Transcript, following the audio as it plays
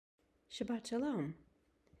Shabbat Shalom.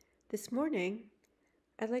 This morning,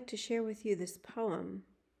 I'd like to share with you this poem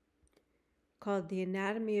called The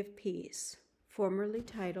Anatomy of Peace, formerly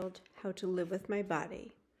titled How to Live with My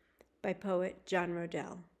Body, by poet John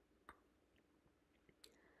Rodell.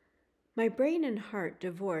 My brain and heart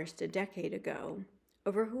divorced a decade ago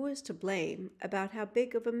over who was to blame about how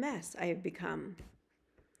big of a mess I have become.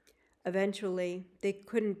 Eventually, they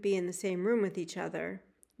couldn't be in the same room with each other.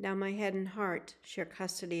 Now my head and heart share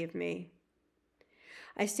custody of me.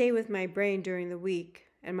 I stay with my brain during the week,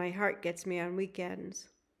 and my heart gets me on weekends.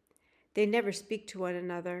 They never speak to one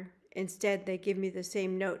another. Instead, they give me the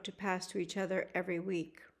same note to pass to each other every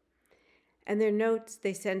week. And their notes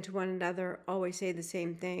they send to one another always say the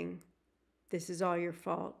same thing: "This is all your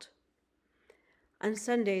fault." On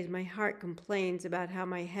Sundays, my heart complains about how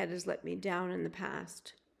my head has let me down in the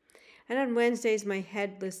past. And on Wednesdays, my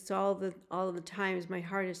head lists all of the times my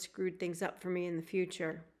heart has screwed things up for me in the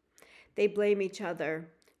future. They blame each other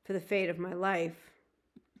for the fate of my life.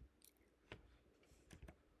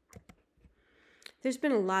 There's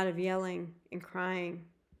been a lot of yelling and crying.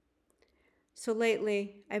 So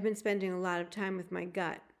lately, I've been spending a lot of time with my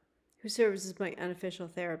gut, who serves as my unofficial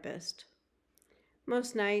therapist.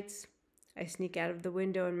 Most nights, I sneak out of the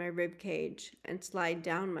window in my rib cage and slide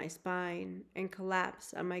down my spine and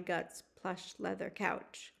collapse on my gut's plush leather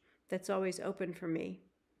couch that's always open for me.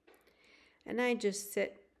 And I just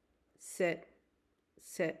sit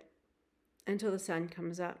until the sun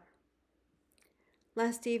comes up.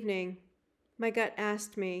 Last evening, my gut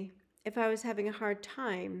asked me if I was having a hard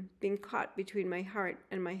time being caught between my heart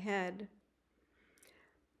and my head.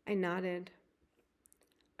 I nodded.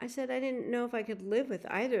 I said I didn't know if I could live with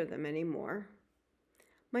either of them anymore.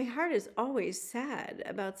 My heart is always sad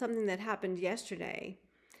about something that happened yesterday,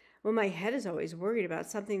 while my head is always worried about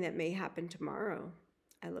something that may happen tomorrow,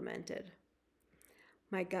 I lamented.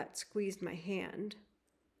 My gut squeezed my hand.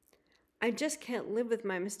 I just can't live with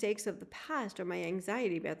my mistakes of the past or my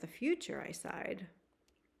anxiety about the future, I sighed.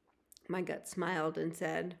 My gut smiled and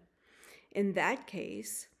said, "In that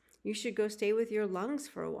case, you should go stay with your lungs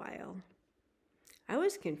for a while." I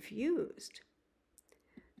was confused.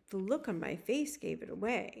 The look on my face gave it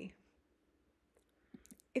away.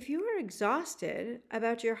 If you are exhausted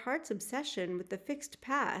about your heart's obsession with the fixed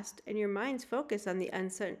past and your mind's focus on the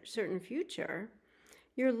uncertain future,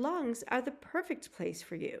 your lungs are the perfect place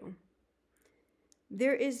for you.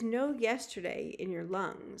 There is no yesterday in your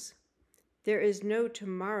lungs. There is no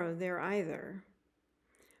tomorrow there either.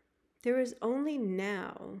 There is only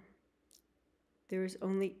now. There is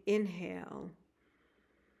only inhale.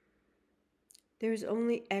 There is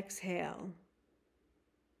only exhale.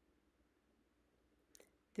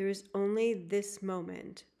 There is only this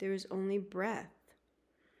moment. There is only breath.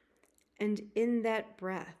 And in that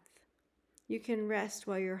breath, you can rest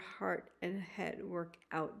while your heart and head work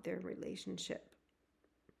out their relationship.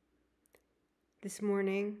 This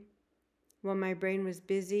morning, while my brain was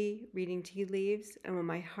busy reading tea leaves and while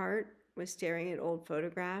my heart was staring at old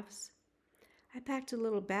photographs, I packed a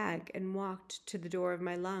little bag and walked to the door of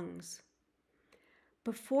my lungs.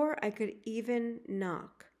 Before I could even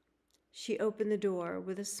knock, she opened the door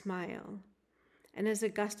with a smile, and as a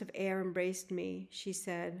gust of air embraced me, she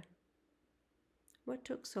said, "What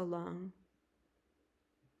took so long?"